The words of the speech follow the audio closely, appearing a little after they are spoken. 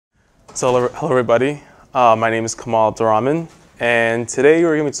So hello everybody, my name is Kamal Abdelrahman, and today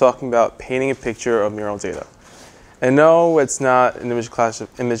we're going to be talking about painting a picture of mural data. And no, it's not an image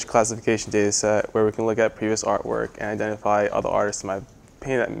classification data set where we can look at previous artwork and identify other artists that might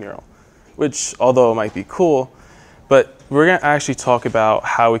paint that mural, which although it might be cool, but we're going to actually talk about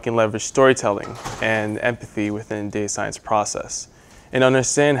how we can leverage storytelling and empathy within data science process and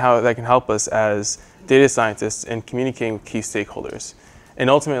understand how that can help us as data scientists in communicating with key stakeholders, and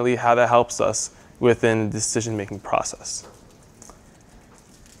ultimately how that helps us within the decision-making process.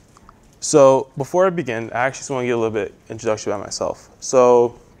 So before I begin, I actually just want to give a little bit introduction about myself.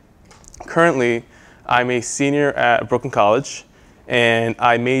 So currently, I'm a senior at Brooklyn College, and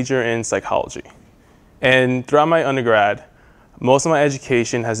I major in psychology. And throughout my undergrad, most of my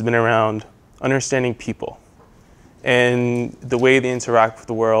education has been around understanding people and the way they interact with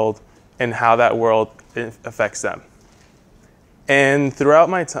the world and how that world affects them. And throughout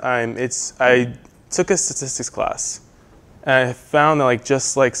my time, I took a statistics class, and I found that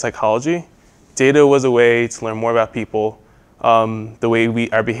just like psychology, data was a way to learn more about people, the way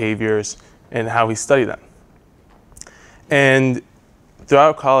our behaviors, and how we study them. And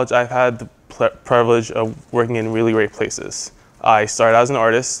throughout college, I've had the privilege of working in really great places. I started as an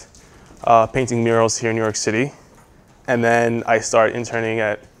artist, painting murals here in New York City, and then I started interning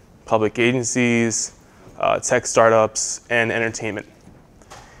at public agencies, tech startups, and entertainment.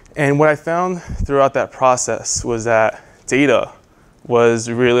 And what I found throughout that process was that data was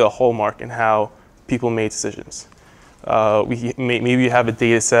really a hallmark in how people made decisions. Maybe you have a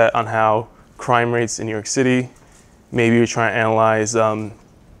data set on how crime rates in New York City. Maybe you're trying to analyze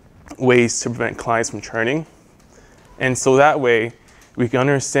ways to prevent clients from churning. And so that way, we can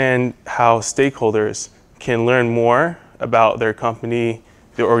understand how stakeholders can learn more about their company,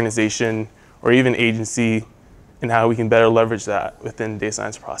 their organization, or even agency, and how we can better leverage that within the data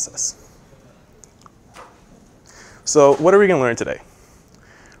science process. So what are we going to learn today?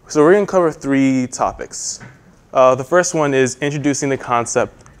 So we're going to cover 3 topics. The first one is introducing the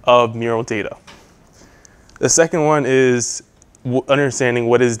concept of mural data. The second one is understanding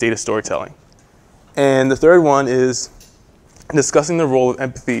what is data storytelling. And the third one is discussing the role of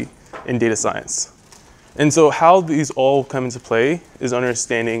empathy in data science. And so how these all come into play is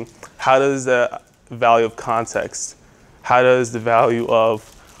understanding how does the value of context, how does the value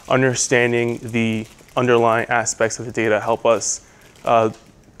of understanding the underlying aspects of the data help us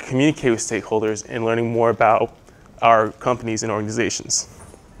communicate with stakeholders and learning more about our companies and organizations.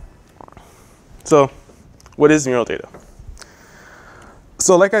 So what is mural data?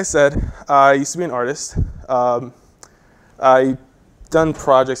 So like I said, I used to be an artist. I've done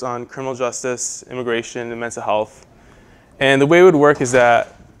projects on criminal justice, immigration, and mental health. And the way it would work is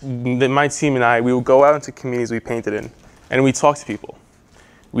that my team and I, we would go out into communities we painted in, and we talk to people.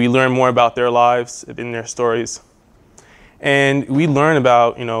 We learn more about their lives and their stories. And we learn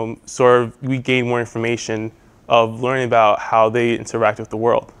about, we gain more information of learning about how they interact with the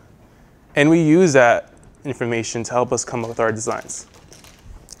world. And we use that information to help us come up with our designs.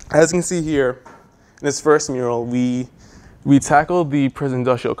 As you can see here, in this first mural, we tackled the prison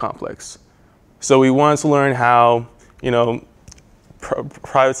industrial complex. So we wanted to learn how,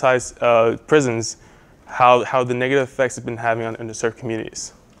 privatized prisons, how the negative effects have been having on underserved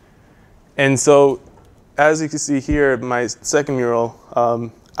communities. And so, as you can see here, my second mural,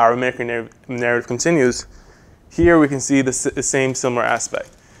 Our American Narrative Continues, here we can see the same similar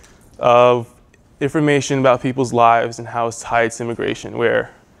aspect of information about people's lives and how it's tied to immigration,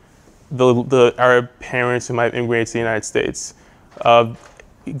 where the Arab parents who might have immigrated to the United States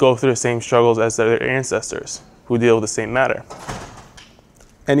go through the same struggles as their ancestors who deal with the same matter.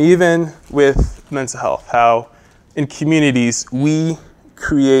 And even with mental health, how in communities we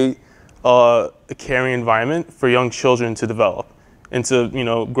create a caring environment for young children to develop into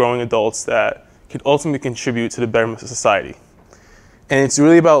growing adults that could ultimately contribute to the betterment of society. And it's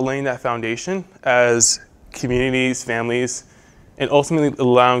really about laying that foundation as communities, families, and ultimately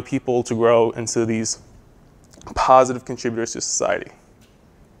allowing people to grow into these positive contributors to society.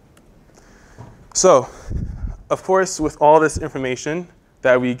 So, of course, with all this information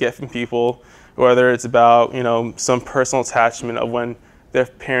that we get from people, whether it's about some personal attachment of when their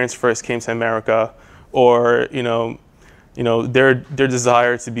parents first came to America, or their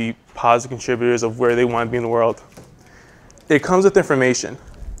desire to be positive contributors of where they want to be in the world, it comes with information.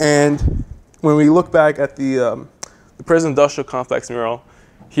 And when we look back at the prison industrial complex mural,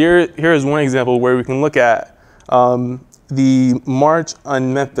 here is one example where we can look at the march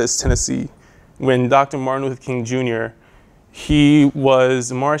on Memphis, Tennessee, when Dr. Martin Luther King Jr., he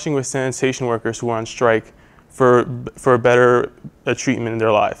was marching with sanitation workers who were on strike for better treatment in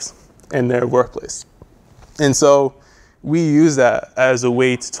their lives. in their workplace. And so we use that as a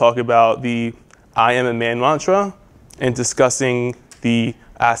way to talk about the I am a man mantra and discussing the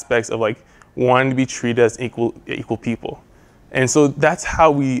aspects of like wanting to be treated as equal people. And so that's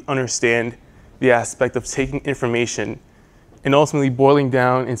how we understand the aspect of taking information and ultimately boiling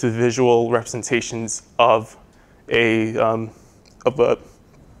down into visual representations of a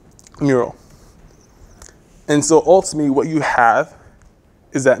mural. And so ultimately what you have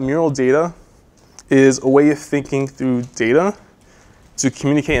is that mural data is a way of thinking through data to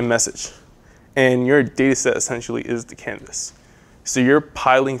communicate a message. And your data set essentially is the canvas. So you're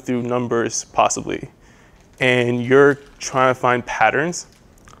piling through numbers possibly, and you're trying to find patterns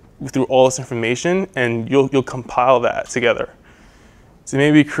through all this information, and you'll compile that together to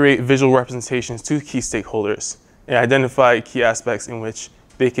maybe create visual representations to key stakeholders and identify key aspects in which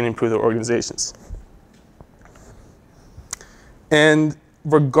they can improve their organizations. And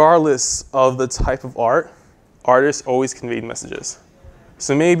regardless of the type of art, artists always convey messages.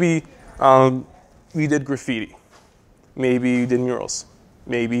 So maybe we did graffiti, maybe you did murals,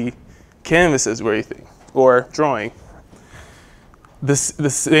 maybe canvases were a thing, or drawing. The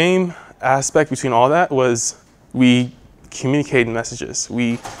same aspect between all that was we communicated messages.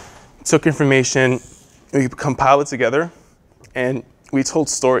 We took information, we compiled it together, and we told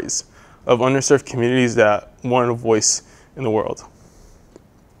stories of underserved communities that wanted a voice in the world.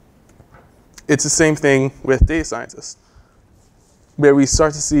 It's the same thing with data scientists, where we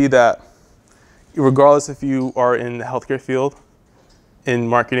start to see that regardless if you are in the healthcare field, in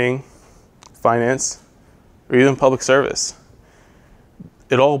marketing, finance, or even public service,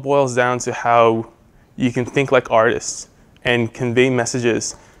 it all boils down to how you can think like artists and convey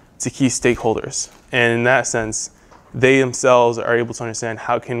messages to key stakeholders. And in that sense, they themselves are able to understand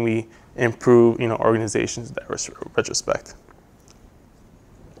how can we improve organizations in that retrospect.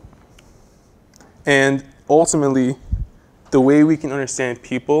 And ultimately, the way we can understand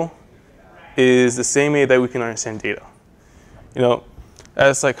people is the same way that we can understand data.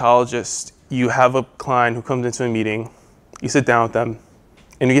 As a psychologist, you have a client who comes into a meeting, you sit down with them,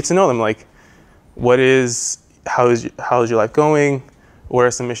 and you get to know them, like, how is your life going? What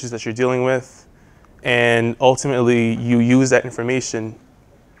are some issues that you're dealing with? And ultimately, you use that information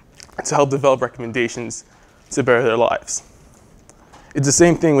to help develop recommendations to better their lives. It's the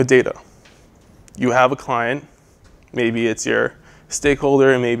same thing with data. You have a client, maybe it's your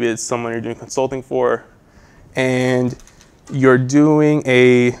stakeholder, maybe it's someone you're doing consulting for, and you're doing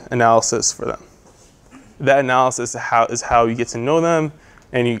an analysis for them. That analysis is how you get to know them,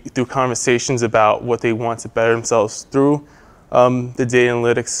 and through conversations about what they want to better themselves through the data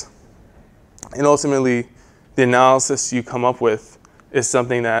analytics. And ultimately, the analysis you come up with is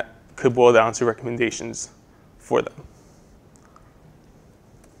something that could boil down to recommendations for them.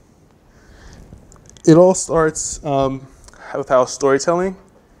 It all starts with how storytelling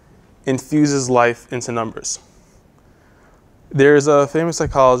infuses life into numbers. There's a famous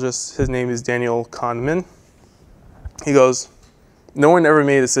psychologist, his name is Daniel Kahneman. He goes, no one ever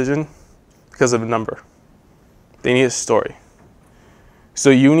made a decision because of a number. They need a story. So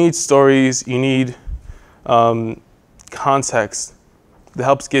you need stories, you need context that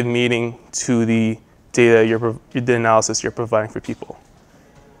helps give meaning to the data, the analysis you're providing for people.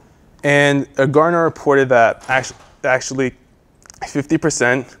 And Gartner reported that actually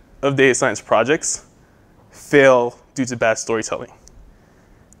 50% of data science projects fail due to bad storytelling.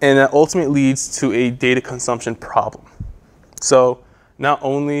 And that ultimately leads to a data consumption problem. So not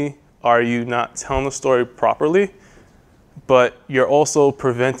only are you not telling the story properly, but you're also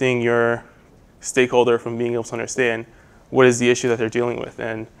preventing your stakeholder from being able to understand what is the issue that they're dealing with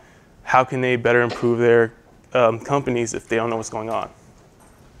and how can they better improve their companies if they don't know what's going on.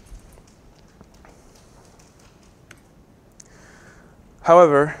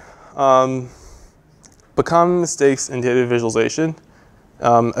 However, but common mistakes in data visualization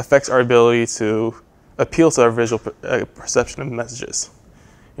affects our ability to appeal to our visual perception of messages.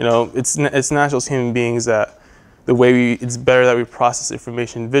 It's natural as human beings that it's better that we process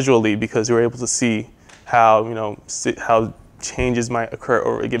information visually because we're able to see how how changes might occur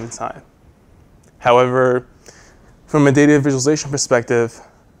over a given time. However, from a data visualization perspective,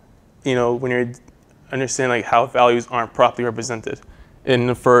 when you're understanding how values aren't properly represented in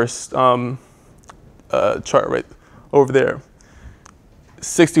the first chart right over there,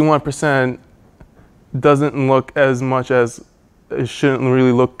 61% doesn't look as much as it shouldn't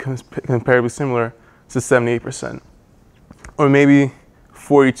really look comparably similar to 78%. Or maybe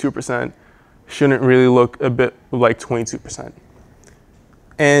 42% shouldn't really look a bit like 22%.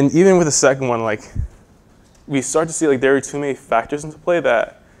 And even with the second one, we start to see there are too many factors into play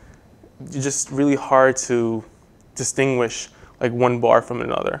that it's just really hard to distinguish like one bar from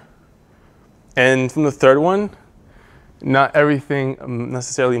another. And from the third one, not everything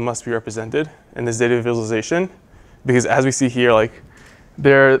necessarily must be represented in this data visualization, because as we see here, like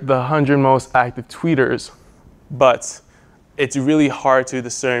they're the 100 most active tweeters, but it's really hard to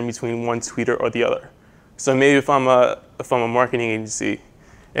discern between one tweeter or the other. So maybe if I'm a marketing agency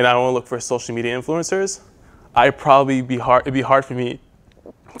and I want to look for social media influencers, it'd be hard for me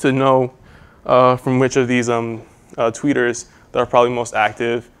to know from which of these tweeters that are probably most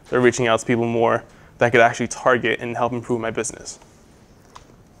active, that are reaching out to people more, that I could actually target and help improve my business.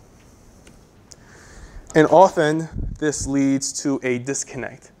 And often, this leads to a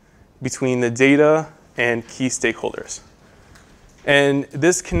disconnect between the data and key stakeholders. And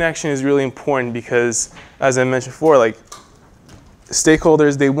this connection is really important because, as I mentioned before, like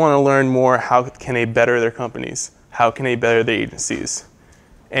stakeholders, they want to learn more how can they better their companies, how can they better their agencies.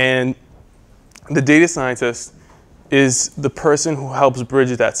 And the data scientist is the person who helps bridge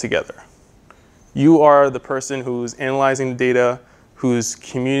that together. You are the person who's analyzing the data, who's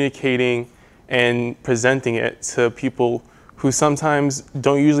communicating and presenting it to people who sometimes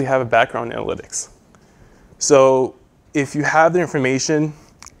don't usually have a background in analytics. So if you have the information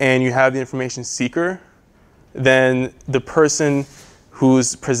and you have the information seeker, then the person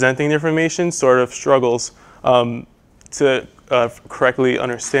who's presenting the information sort of struggles to correctly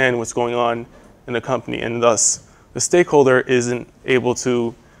understand what's going on in the company, and thus the stakeholder isn't able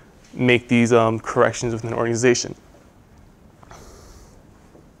to make these corrections within an organization.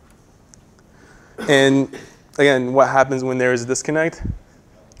 And again, what happens when there is a disconnect?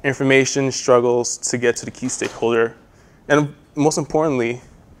 Information struggles to get to the key stakeholder. And most importantly,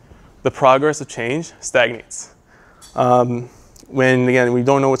 the progress of change stagnates. When, again, we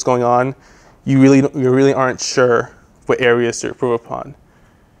don't know what's going on, you really aren't sure what areas to improve upon.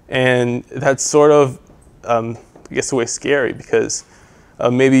 And that's sort of, I guess, a way scary because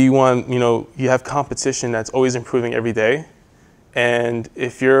maybe you have competition that's always improving every day. And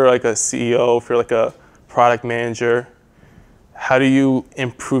if you're like a CEO, if you're like a product manager, how do you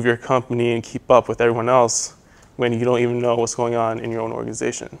improve your company and keep up with everyone else when you don't even know what's going on in your own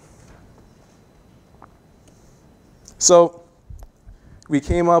organization? So we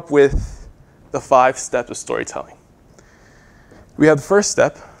came up with the 5 steps of storytelling. We have the first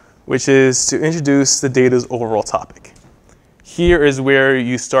step, which is to introduce the data's overall topic. Here is where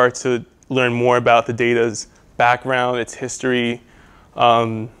you start to learn more about the data's background, its history,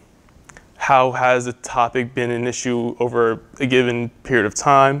 how has the topic been an issue over a given period of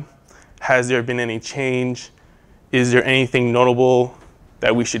time? Has there been any change? Is there anything notable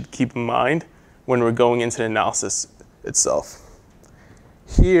that we should keep in mind when we're going into the analysis itself?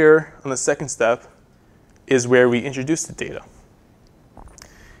 Here, on the second step, is where we introduce the data.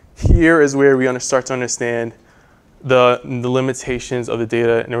 Here is where we start to understand the limitations of the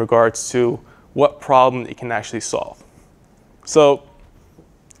data in regards to what problem it can actually solve. So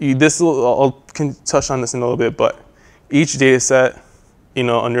I'll touch on this in a little bit, but each data set,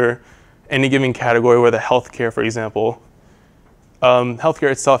 under any given category, whether healthcare, for example,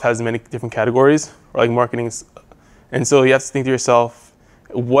 healthcare itself has many different categories, or like marketing. And so you have to think to yourself,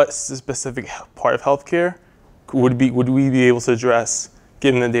 what specific part of healthcare would we be able to address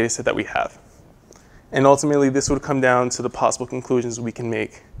given the data set that we have? And ultimately, this would come down to the possible conclusions we can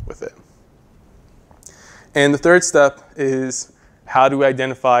make with it. And the third step is, how do we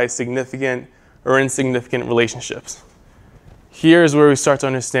identify significant or insignificant relationships? Here's where we start to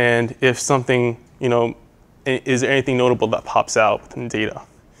understand if something, is there anything notable that pops out within the data?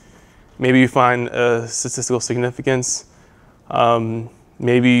 Maybe you find a statistical significance.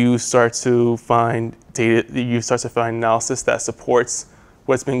 Maybe you start to find analysis that supports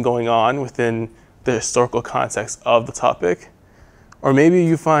what's been going on within the historical context of the topic. Or maybe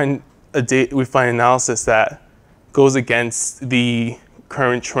you find analysis that goes against the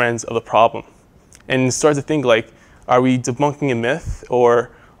current trends of the problem. And start to think like, are we debunking a myth,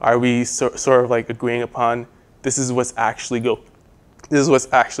 or are we sort of like agreeing upon this is what's actually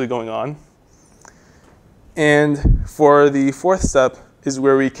going on? And for the fourth step is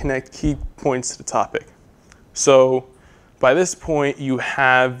where we connect key points to the topic. So by this point, you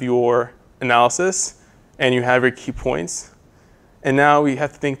have your analysis and you have your key points. And now we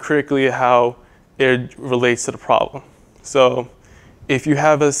have to think critically how it relates to the problem. So if you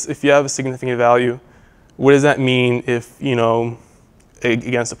have a significant value, what does that mean if,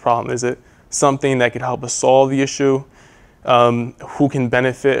 against the problem? Is it something that could help us solve the issue? Who can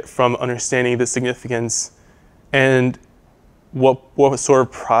benefit from understanding the significance? And what sort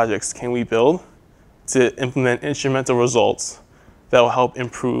of projects can we build to implement instrumental results that will help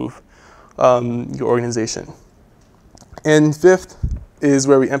improve your organization. And fifth is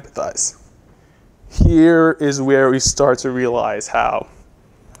where we empathize. Here is where we start to realize how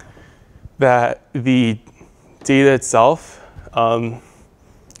that the data itself,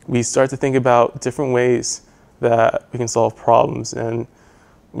 we start to think about different ways that we can solve problems, and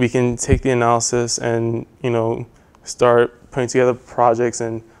we can take the analysis and start putting together projects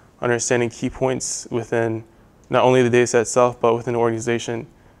and understanding key points within not only the data set itself, but within the organization,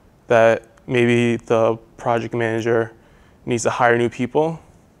 that maybe the project manager needs to hire new people.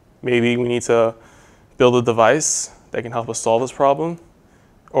 Maybe we need to build a device that can help us solve this problem.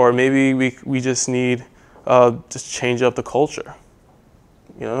 Or maybe we just need just change up the culture,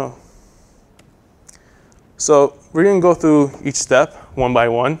 So we're going to go through each step one by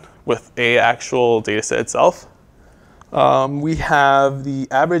one with a actual data set itself. We have the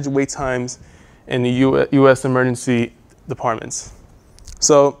average wait times in the U.S. emergency departments.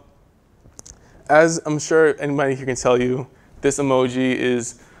 So as I'm sure anybody here can tell you, this emoji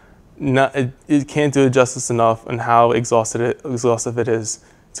is not, it can't do it justice enough on how exhaustive it is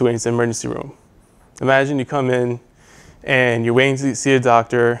to wait in an emergency room. Imagine you come in and you're waiting to see a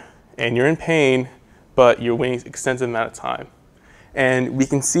doctor and you're in pain, but you're waiting an extensive amount of time. And we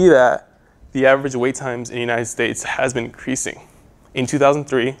can see that the average wait times in the United States has been increasing. In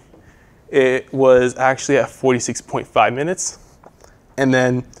 2003, it was actually at 46.5 minutes, and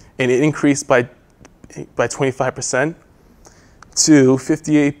it increased by 25% to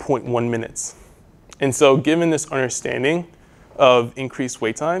 58.1 minutes. And so given this understanding of increased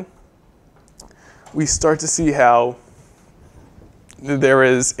wait time, we start to see how there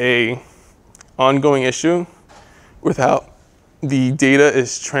is an ongoing issue with how the data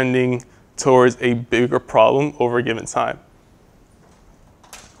is trending towards a bigger problem over a given time.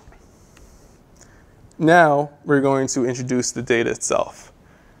 Now we're going to introduce the data itself.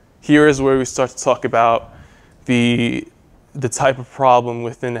 Here is where we start to talk about the type of problem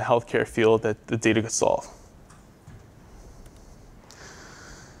within the healthcare field that the data could solve.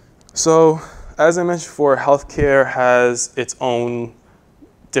 So as I mentioned before, healthcare has its own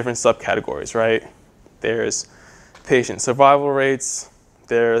different subcategories, right? There's patient survival rates,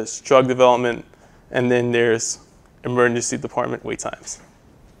 there's drug development, and then there's emergency department wait times.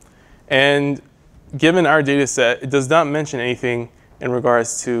 And given our data set, it does not mention anything in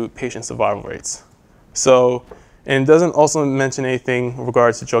regards to patient survival rates. And it doesn't also mention anything in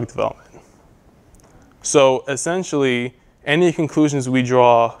regards to drug development. So essentially, any conclusions we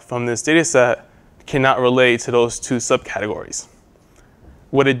draw from this data set cannot relate to those two subcategories.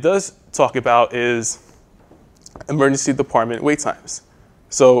 What it does talk about is emergency department wait times.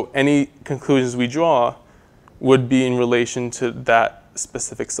 So any conclusions we draw would be in relation to that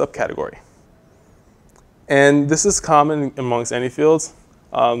specific subcategory. And this is common amongst any fields.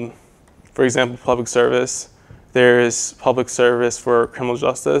 For example, public service. There's public service for criminal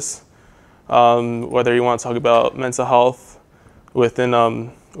justice, whether you want to talk about mental health within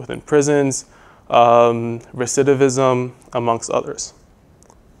prisons, recidivism, amongst others.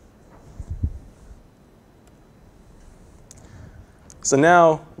 So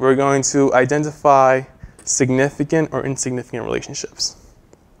now we're going to identify significant or insignificant relationships.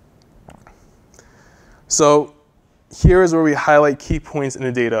 So here is where we highlight key points in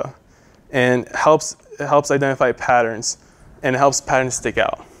the data, and it helps identify patterns, and it helps patterns stick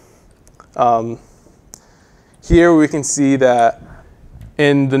out. Here we can see that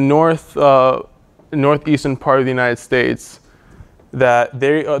in the northeastern part of the United States, that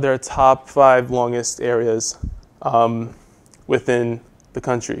there are top 5 longest areas within the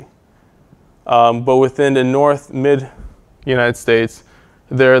country. But within the mid United States,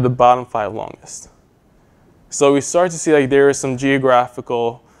 they're the bottom 5 longest. So we start to see like there is some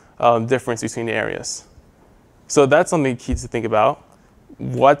geographical difference between the areas. So that's something key to think about.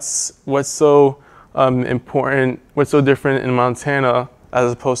 What's so important, what's so different in Montana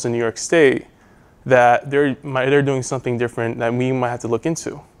as opposed to New York State that they're doing something different that we might have to look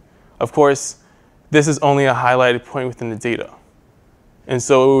into. Of course, this is only a highlighted point within the data. And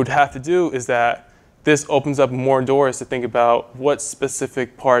so what we would have to do is that this opens up more doors to think about what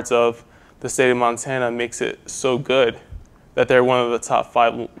specific parts of the state of Montana makes it so good that they're one of the top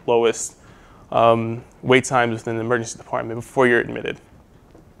 5 lowest wait times within the emergency department before you're admitted.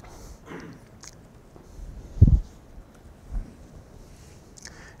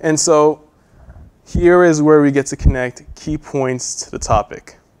 And so here is where we get to connect key points to the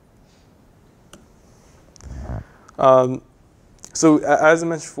topic. So as I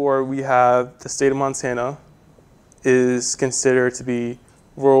mentioned before, we have the state of Montana is considered to be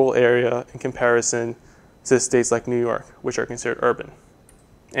rural area in comparison to states like New York, which are considered urban.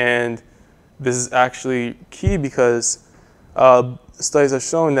 And this is actually key because studies have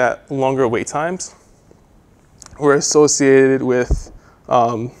shown that longer wait times were associated with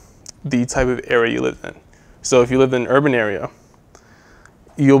the type of area you live in. So if you live in an urban area,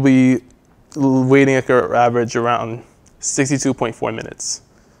 you'll be waiting at your average around 62.4 minutes.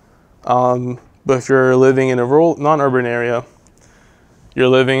 But if you're living in a rural, non-urban area,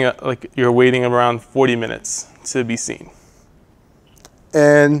 you're waiting around 40 minutes to be seen.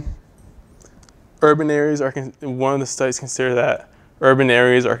 And urban areas are, one of the studies consider that urban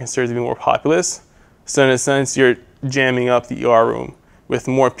areas are considered to be more populous. So in a sense, you're jamming up the ER room with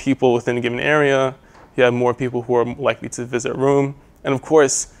more people within a given area. You have more people who are likely to visit a room. And of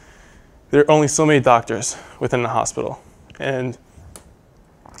course, there are only so many doctors within the hospital. And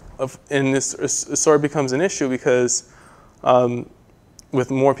this sort of becomes an issue because with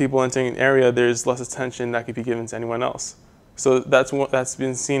more people entering an area, there's less attention that could be given to anyone else. So that's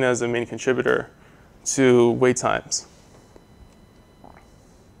been seen as a main contributor to wait times.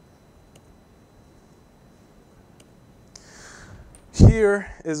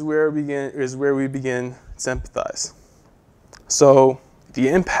 Here is where we begin to empathize. So the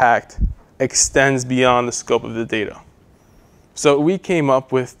impact extends beyond the scope of the data. So we came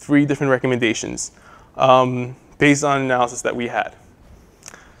up with 3 different recommendations based on analysis that we had.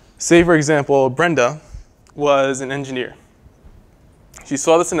 Say, for example, Brenda was an engineer. She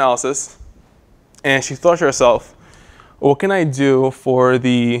saw this analysis, and she thought to herself, what can I do for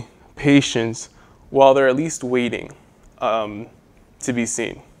the patients while they're at least waiting to be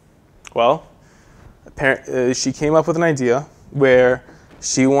seen? Well, she came up with an idea where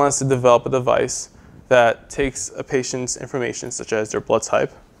she wants to develop a device that takes a patient's information, such as their blood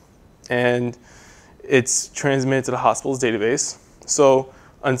type, and it's transmitted to the hospital's database. So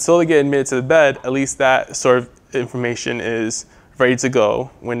until they get admitted to the bed, at least that sort of information is ready to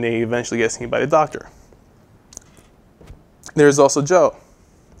go when they eventually get seen by the doctor. There's also Joe.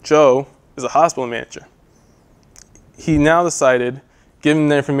 Joe is a hospital manager. He now decided, given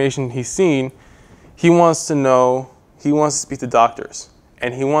the information he's seen, he wants to speak to doctors,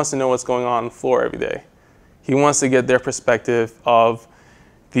 and he wants to know what's going on the floor every day. He wants to get their perspective of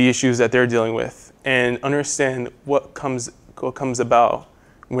the issues that they're dealing with and understand what comes about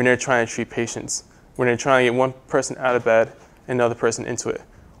when they're trying to treat patients, when they're trying to get one person out of bed and another person into it.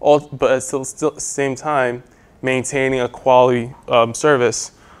 But still at the same time, maintaining a quality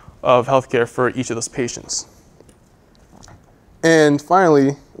service of healthcare for each of those patients. And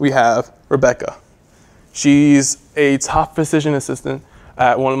finally, we have Rebecca. She's a top physician assistant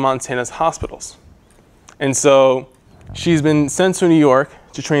at one of Montana's hospitals. And so she's been sent to New York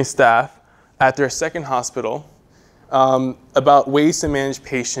to train staff at their second hospital about ways to manage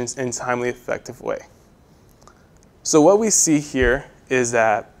patients in a timely, effective way. So what we see here is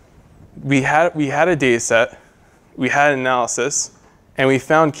that we had a data set, we had an analysis, and we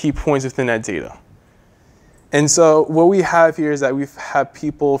found key points within that data. And so what we have here is that we have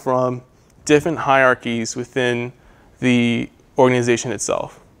people from different hierarchies within the organization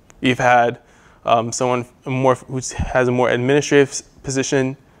itself. We've had someone who has a more administrative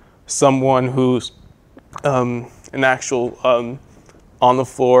position, someone who's an actual on the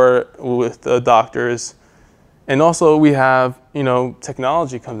floor with the doctors, and also we have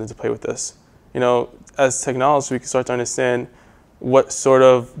technology comes into play with this. As technology, we can start to understand what sort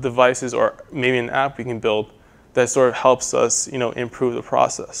of devices or maybe an app we can build that sort of helps us improve the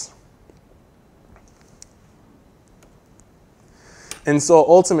process. And so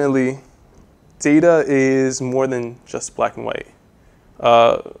ultimately, data is more than just black and white.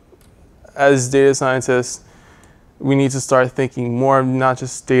 As data scientists, we need to start thinking more of not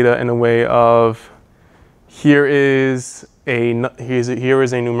just data in a way of here is a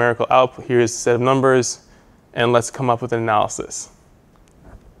numerical output, here is a set of numbers, and let's come up with an analysis.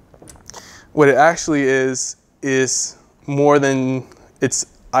 What it actually is more than it's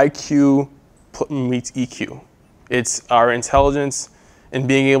IQ meets EQ. It's our intelligence in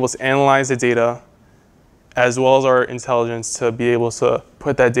being able to analyze the data, as well as our intelligence to be able to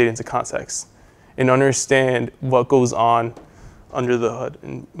put that data into context and understand what goes on under the hood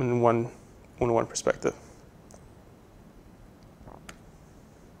in one perspective.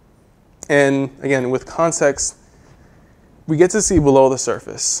 And again, with context, we get to see below the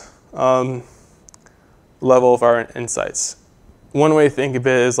surface level of our insights. One way to think of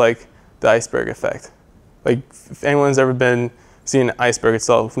it is like the iceberg effect. Like if anyone's ever seen an iceberg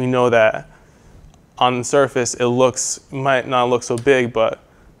itself, we know that on the surface it might not look so big, but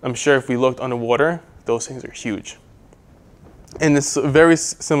I'm sure if we looked underwater, those things are huge. And it's a very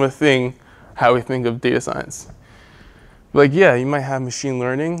similar thing how we think of data science. Like, yeah, you might have machine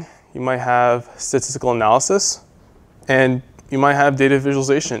learning, you might have statistical analysis, and you might have data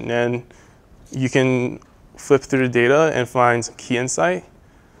visualization. And you can flip through the data and find some key insight,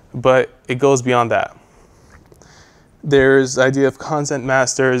 but it goes beyond that. There's the idea of content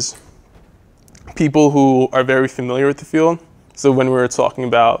masters, people who are very familiar with the field. So when we were talking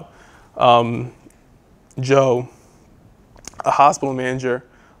about Joe, a hospital manager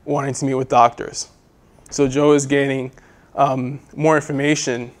wanting to meet with doctors. So Joe is gaining more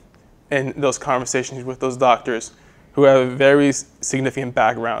information in those conversations with those doctors who have a very significant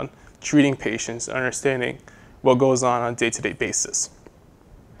background treating patients, understanding what goes on a day-to-day basis.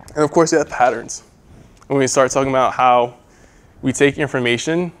 And of course, you have patterns. When we start talking about how we take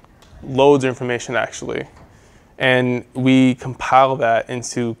information, loads of information actually, and we compile that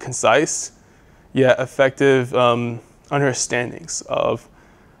into concise yet effective understandings of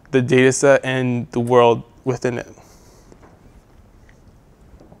the data set and the world within it.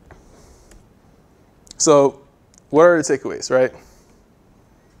 So what are the takeaways, right?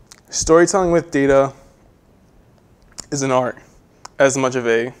 Storytelling with data is an art as much of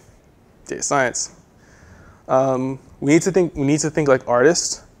a data science. We need to think like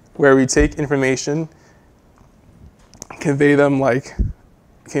artists, where we take information, convey them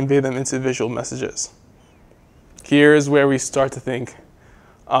into visual messages. Here's where we start to think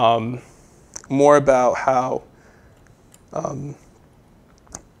more about how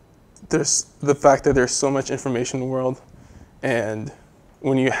there's the fact that there's so much information in the world, and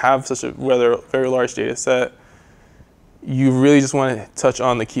when you have such a very large data set, you really just want to touch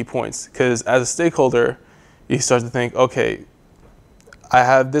on the key points, because as a stakeholder, you start to think, okay, I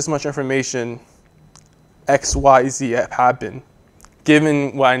have this much information, X, Y, Z happened.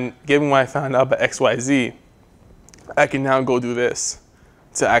 Given what I found out about X, Y, Z, I can now go do this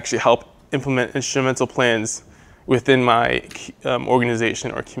to actually help implement instrumental plans within my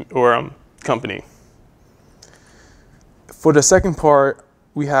organization or company. For the second part,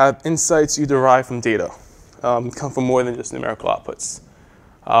 we have insights you derive from data, come from more than just numerical outputs.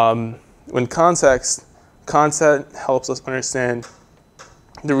 When content helps us understand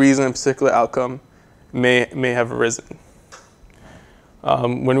the reason a particular outcome may have arisen.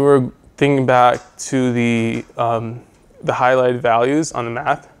 When we were thinking back to the highlighted values on the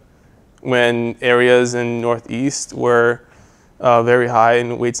map, when areas in Northeast were very high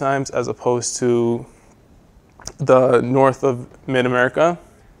in wait times as opposed to the north of Mid-America,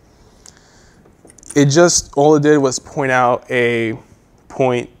 all it did was point out a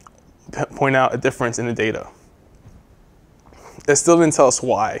difference in the data. It still didn't tell us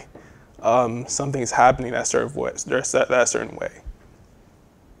why something's happening that certain way.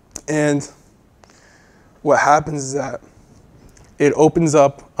 And what happens is that it opens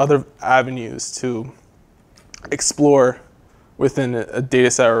up other avenues to explore within a data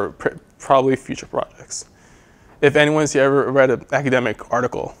set or probably future projects. If anyone's here ever read an academic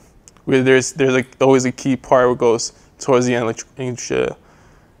article, where there's always a key part where it goes towards the end,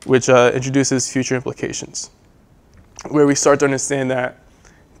 which introduces future implications, where we start to understand that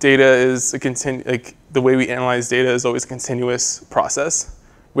data is the way we analyze data is always a continuous process,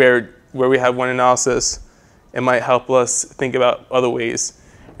 where we have one analysis, it might help us think about other ways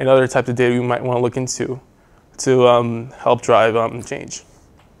and other types of data we might want to look into to help drive change.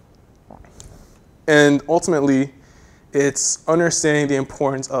 And ultimately, it's understanding the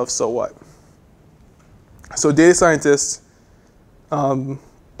importance of so what. So data scientists can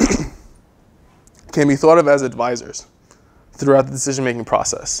be thought of as advisors throughout the decision-making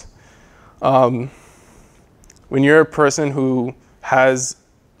process. When you're a person who has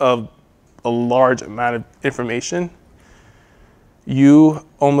a large amount of information, you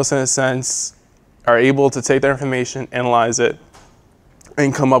almost in a sense are able to take that information, analyze it,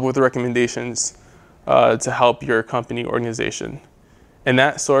 and come up with recommendations to help your company organization. And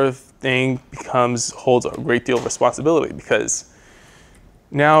that sort of thing holds a great deal of responsibility, because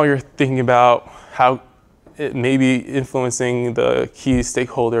now you're thinking about how it may be influencing the key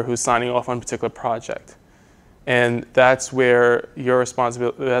stakeholder who's signing off on a particular project. And that's where the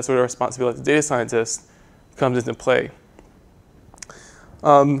responsibility as a data scientist comes into play.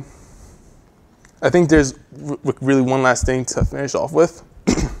 I think there's really one last thing to finish off with.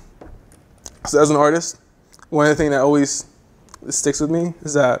 So as an artist, one of the things that always sticks with me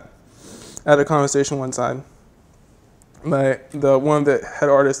is that I had a conversation one time. One of the head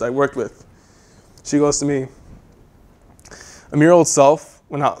artists I worked with, she goes to me, a mural itself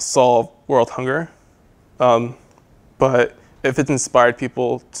will not solve world hunger, but if it's inspired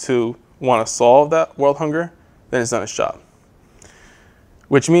people to want to solve that world hunger, then it's done its job.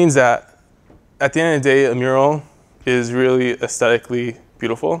 Which means that at the end of the day, a mural is really aesthetically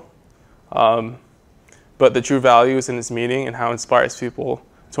beautiful. But the true value is in its meaning and how it inspires people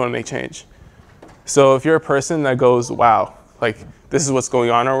to want to make change. So if you're a person that goes, wow, like this is what's going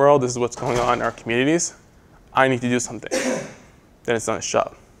on in our world, this is what's going on in our communities, I need to do something, then it's done its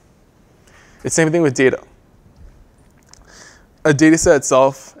job. It's the same thing with data. A data set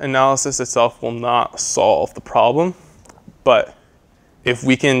itself, analysis itself will not solve the problem, but if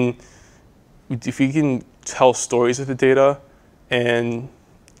we can tell stories with the data and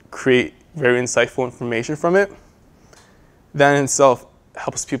create very insightful information from it, that in itself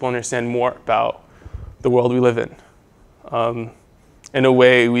helps people understand more about the world we live in. In a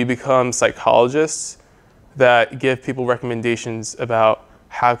way, we become psychologists that give people recommendations about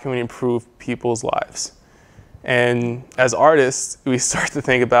how can we improve people's lives. And as artists, we start to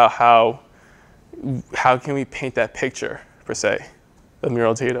think about how can we paint that picture, per se, of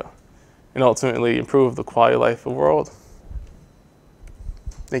mural data, and ultimately improve the quality of life of the world.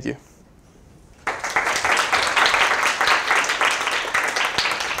 Thank you.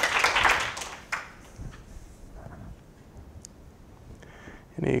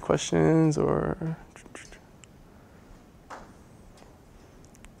 Any questions or?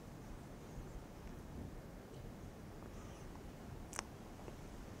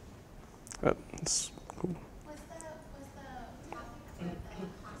 That's cool. Was the topic of the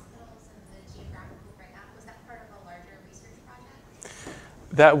hospitals and the geographical breakout, was that part of a larger research project?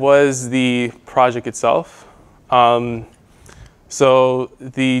 That was the project itself. So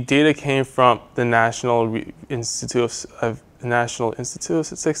the data came from the National Institute of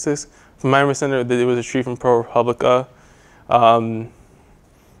Statistics. From my understanding, it was retrieved from ProPublica.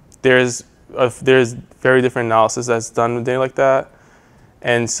 There's very different analysis that's done with data like that,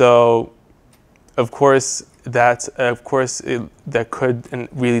 and so of course that could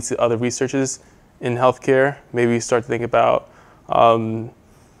lead to other researches in healthcare. Maybe start to think about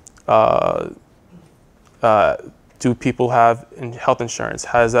do people have health insurance?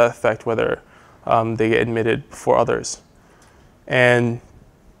 How does that affect whether they get admitted before others?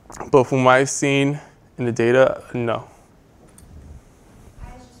 But from what I've seen in the data, no.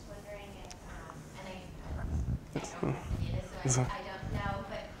 I was just wondering if, and I don't have the data, so I don't know,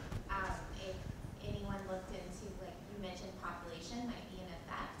 but if anyone looked into, like you mentioned, population might be an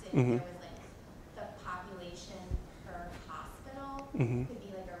effect, and if there was like the population per hospital could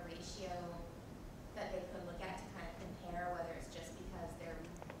be like a ratio that they could look at to kind of compare whether it's just because there are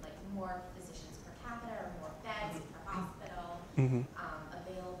like more physicians per capita or more beds per hospital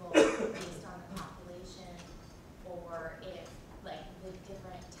available based on the population, or if like the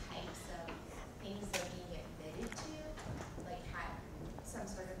different types of things they're being admitted to like had some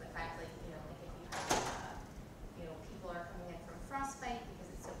sort of effect, like like if you have people are coming in from frostbite because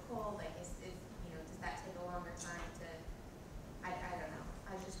it's so cold, like is does that take a longer time to I don't know.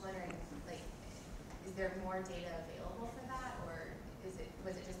 I was just wondering, like, is there more data available for that, or was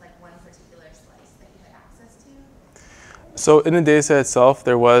it just like one particular slice that you had access to? So in the data set itself,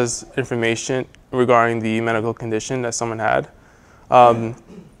 there was information regarding the medical condition that someone had.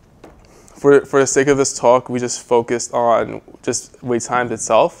 For the sake of this talk, we just focused on just wait times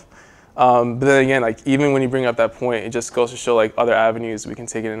itself. But then again, like even when you bring up that point, it just goes to show like other avenues we can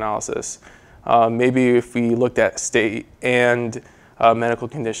take in analysis. Maybe if we looked at state and medical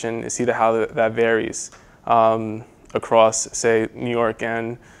condition, see how that varies across, say, New York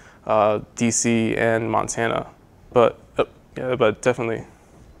and DC and Montana. But yeah, but definitely.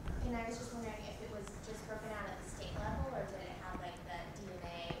 And I was just wondering if it was just broken out at the state level, or did it have like the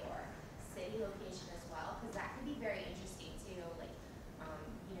DMA or city location as well? Because that could be very interesting too. Like,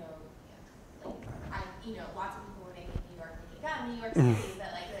 lots of people when they think New York, New York City,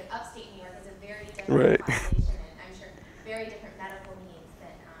 but like upstate New York is a very different population, and I'm sure very different medical needs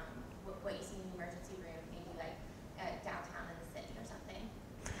than what you see in the emergency room, maybe like downtown in the city or something.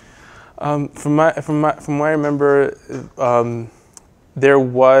 From what I remember, there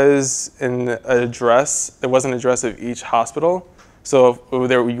was an address. There was an address of each hospital, so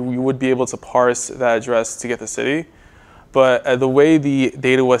you would be able to parse that address to get the city. But the way the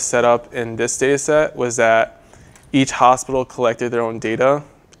data was set up in this data set was that each hospital collected their own data,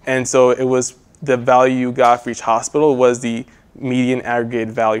 and so it was the value you got for each hospital was the median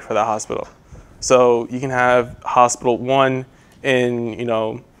aggregated value for that hospital. So you can have hospital one in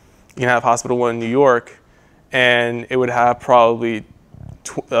you can have hospital one in New York, and it would have probably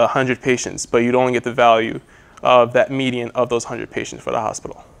 100 patients, but you'd only get the value of that median of those 100 patients for the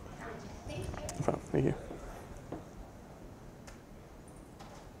hospital. Thank you. No problem. Thank you.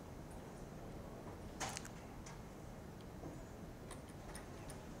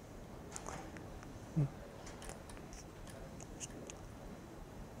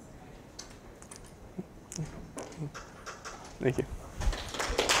 Thank you.